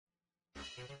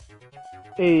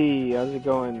Hey, how's it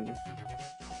going?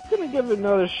 Gonna give it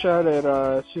another shot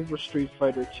at Super Street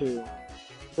Fighter 2.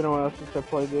 Been a while since I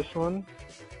played this one.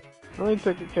 I only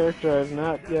picked a character I have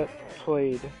not yet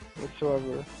played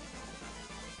whatsoever.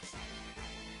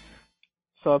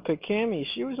 So I'll pick Cammy.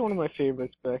 She was one of my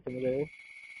favorites back in the day.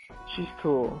 She's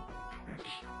cool.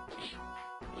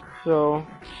 So,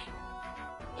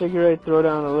 figure I'd throw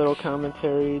down a little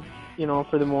commentary, you know,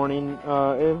 for the morning.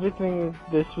 Everything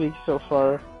this week so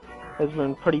far has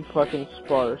been pretty fucking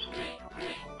sparse.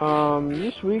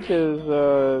 This week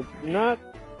has not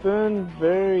been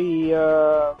very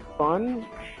fun.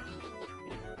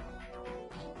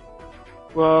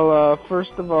 Well,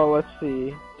 first of all, let's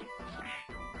see.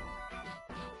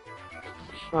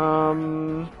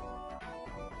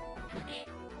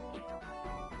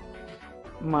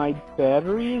 My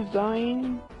battery is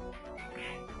dying,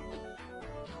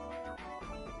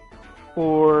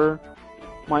 or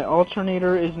my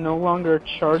alternator is no longer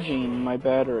charging my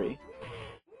battery.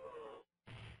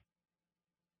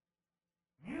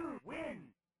 You win.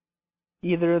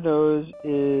 Either of those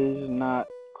is not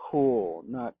cool,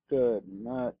 not good,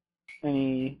 not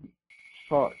any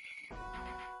fuck.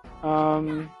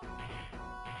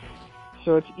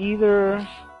 So it's either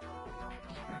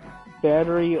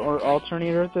battery or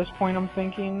alternator at this point, I'm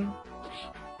thinking.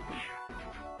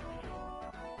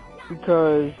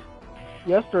 Because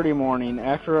yesterday morning,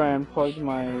 after I unplugged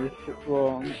my,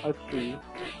 well, let's see.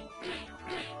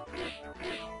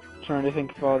 Trying to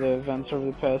think of all the events over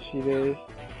the past few days.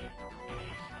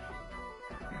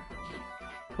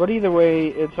 But either way,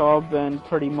 it's all been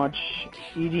pretty much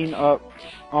eating up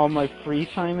all my free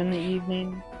time in the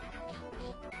evening.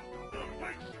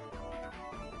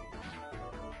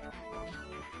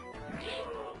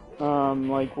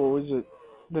 Like, what was it?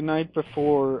 The night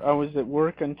before, I was at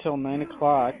work until 9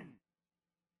 o'clock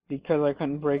because I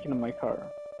couldn't break into my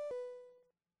car.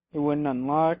 It wouldn't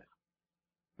unlock.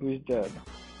 It was dead.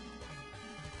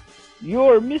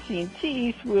 Your missing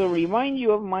teeth will remind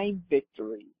you of my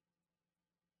victory.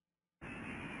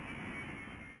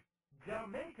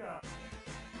 Jamaica.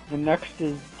 The next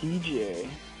is DJ.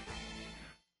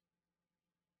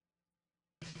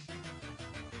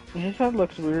 His head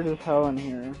looks weird as hell in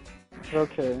here.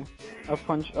 Okay, I'll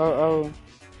punch him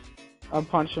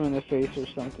in the face or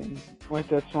something. Wipe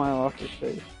that smile off his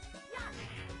face.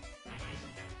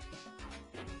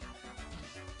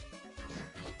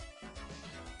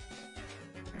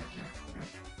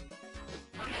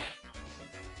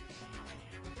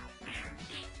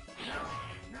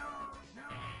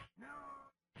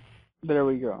 There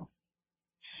we go.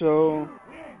 So,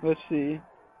 let's see.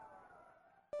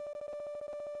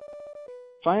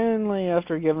 Finally,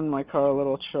 after giving my car a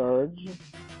little charge,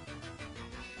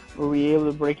 were we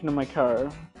able to break into my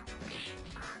car.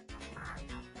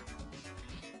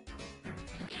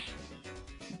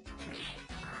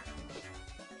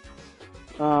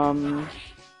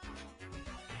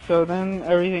 So then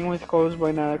everything was closed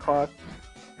by 9 o'clock.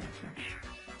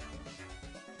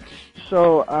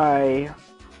 So I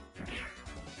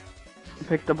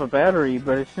picked up a battery,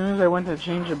 but as soon as I went to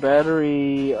change the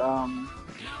battery,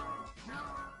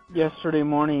 yesterday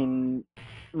morning,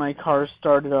 my car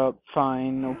started up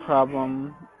fine, no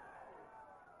problem.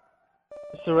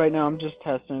 So right now I'm just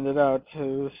testing it out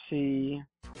to see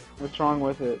what's wrong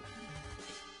with it.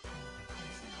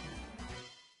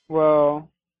 Well,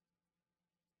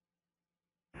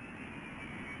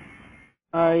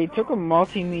 I took a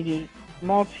multimeter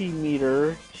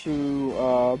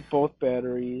to both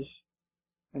batteries,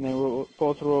 and they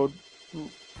both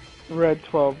read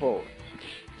 12 volts.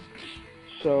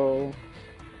 So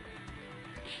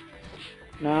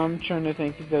now I'm trying to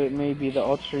think that it may be the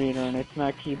alternator and it's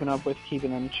not keeping up with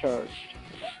keeping them charged.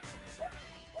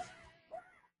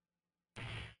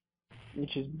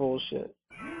 Which is bullshit.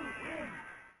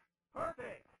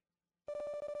 Perfect.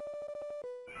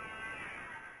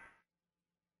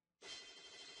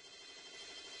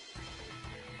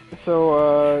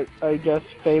 So, I guess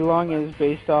Fei Long is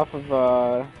based off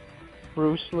of,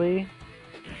 Bruce Lee.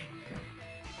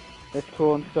 That's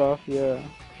cool and stuff, yeah.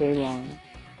 Fei Long.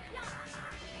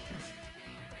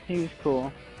 He was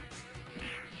cool.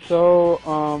 So,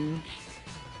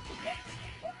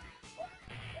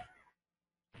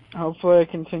 hopefully I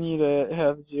continue to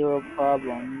have zero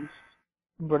problems.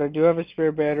 But I do have a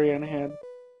spare battery on hand,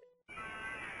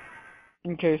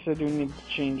 in case I do need to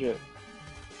change it.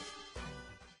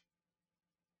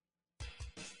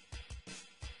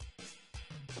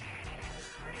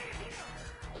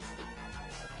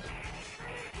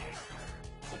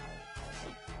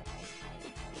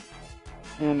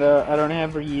 And I don't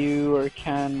have Ryu or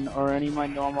Ken or any of my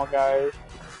normal guys.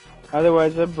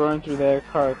 Otherwise, I'd burn through that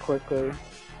car quickly.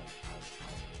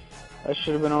 I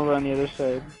should have been over on the other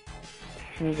side.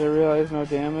 As soon as I realized no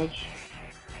damage.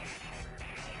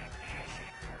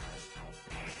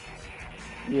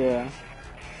 Yeah.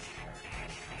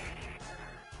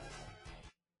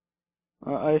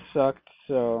 Well, I sucked,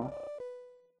 so...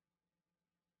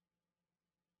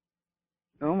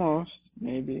 Almost,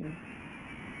 maybe.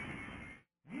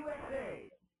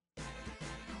 USA.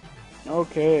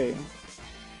 Okay.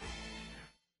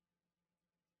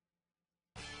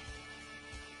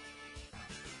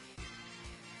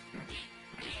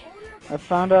 I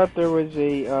found out there was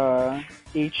a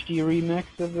HD remix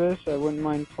of this. I wouldn't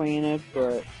mind playing it,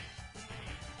 but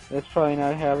that's probably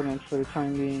not happening for the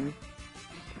time being.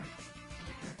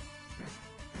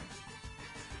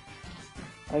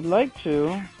 I'd like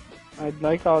to. I'd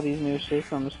like all these new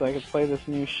systems so I could play this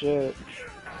new shit.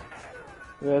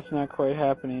 But that's not quite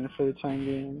happening for the time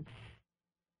being.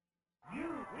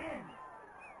 You win.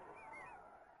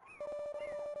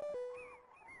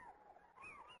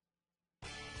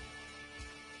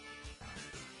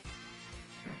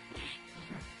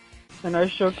 And I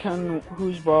show Ken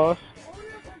who's boss.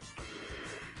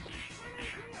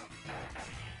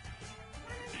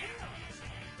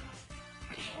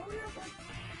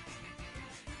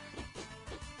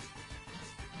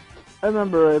 I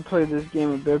remember I played this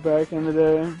game a bit back in the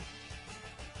day.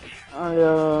 I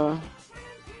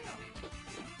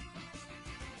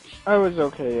was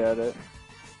okay at it.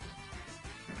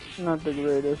 Not the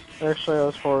greatest. Actually, I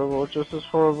was horrible. Just as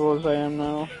horrible as I am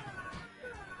now.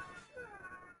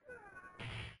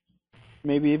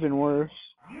 Maybe even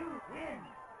worse. You win.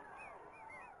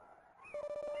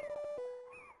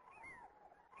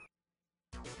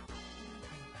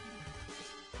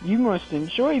 You must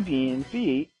enjoy being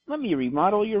beat. Let me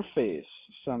remodel your face.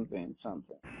 Something,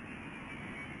 something.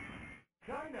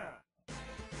 China.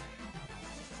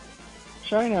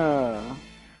 China.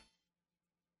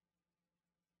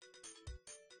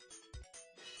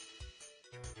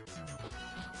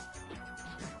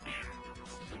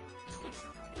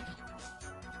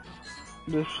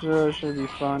 This should be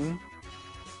fun.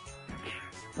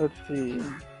 Let's see.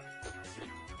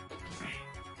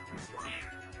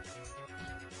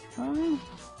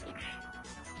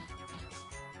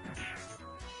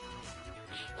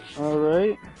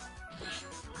 Alright.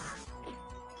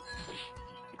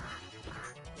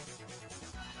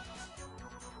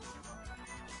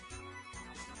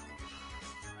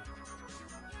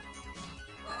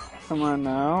 Come on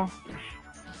now.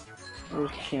 Where's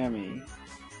Cammy?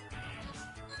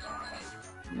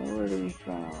 Nowhere to be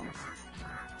found.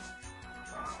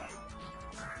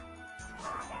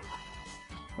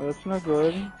 Well, that's not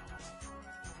good.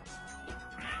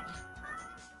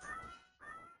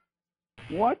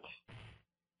 What?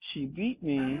 She beat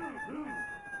me?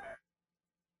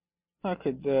 How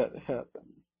could that happen?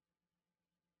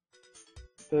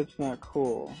 That's not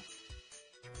cool.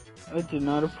 I do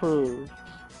not approve.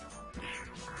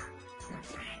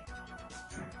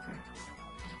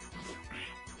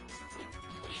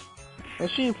 Well,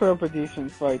 she put up a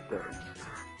decent fight though.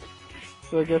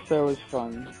 So I guess that was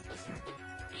fun.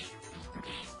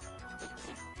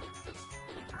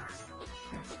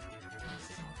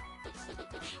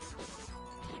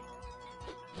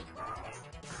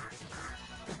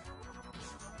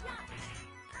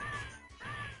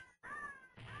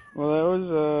 Well, that was,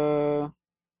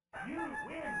 You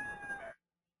win.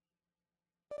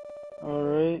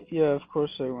 alright. Yeah, of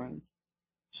course I win.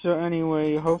 So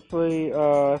anyway, hopefully,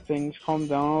 things calm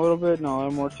down a little bit and I'll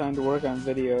have more time to work on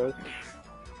videos.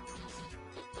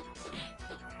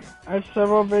 I have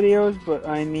several videos, but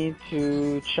I need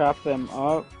to chop them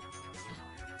up.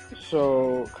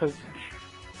 So, cause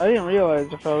I didn't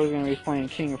realize if I was gonna be playing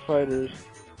King of Fighters,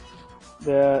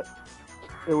 that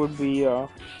it would be, that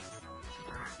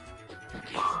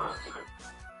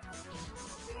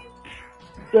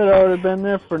I would have been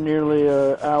there for nearly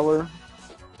an hour.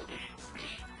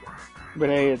 But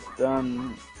hey, it's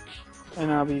done.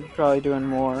 And I'll be probably doing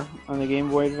more on the Game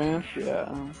Boy Advance,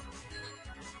 yeah.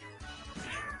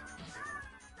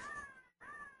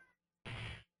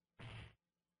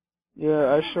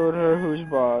 Yeah, I showed her who's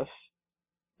boss.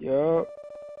 Yup.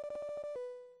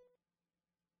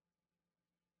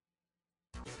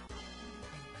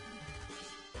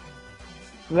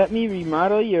 Let me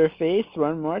remodel your face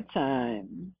one more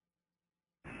time.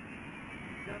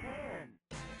 Japan.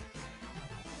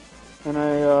 And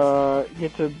I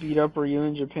get to beat up Ryu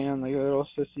in Japan like a little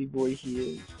sissy boy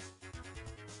he is.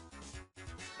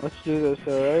 Let's do this,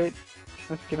 alright?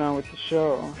 Let's get on with the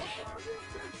show.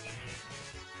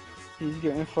 He's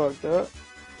getting fucked up.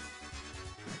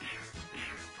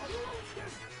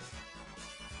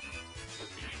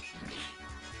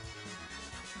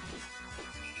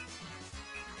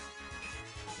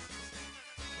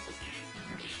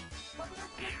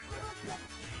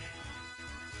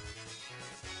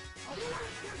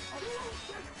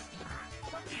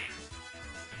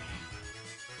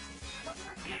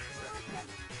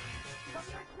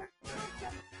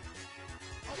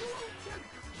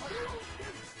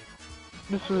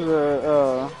 This was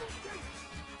a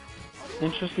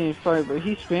interesting fight, but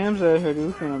he spams that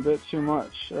Hadouken a bit too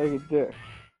much, like a dick.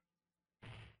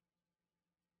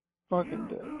 Fucking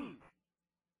dick.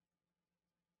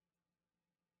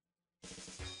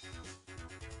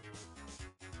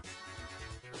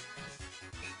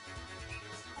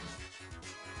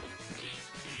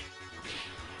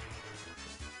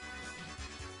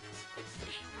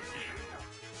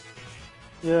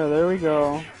 Yeah, there we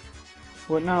go.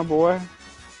 What now, boy?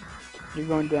 You're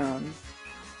going down.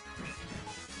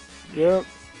 Yep.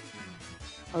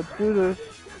 Let's do this.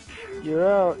 You're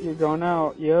out. You're going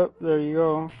out. Yep, there you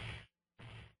go.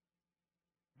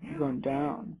 You're going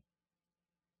down.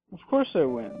 Of course I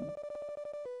win.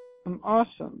 I'm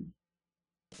awesome.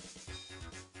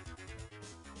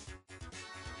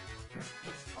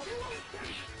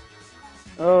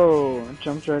 Oh, I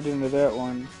jumped right into that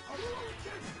one.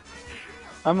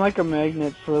 I'm like a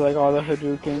magnet for like all the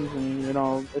Hadoukens and, you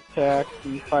know, attacks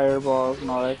and fireballs and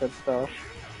all that good stuff.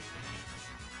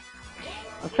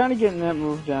 I'm kind of getting that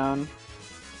move down,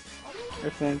 I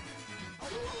think.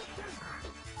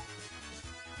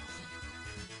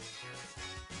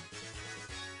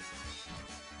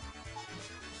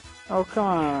 Oh, come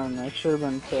on. I should have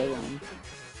been tagging.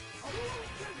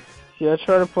 See, I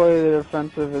try to play the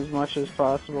defensive as much as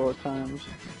possible at times.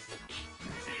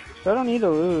 So I don't need to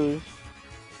lose.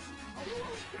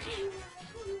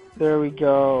 There we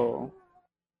go.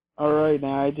 Alright,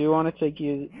 now I do want to take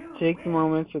the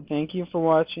moment to thank you for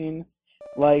watching.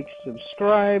 Like,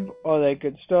 subscribe, all that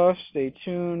good stuff. Stay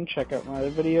tuned, check out my other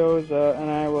videos,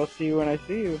 and I will see you when I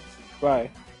see you.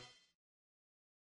 Bye.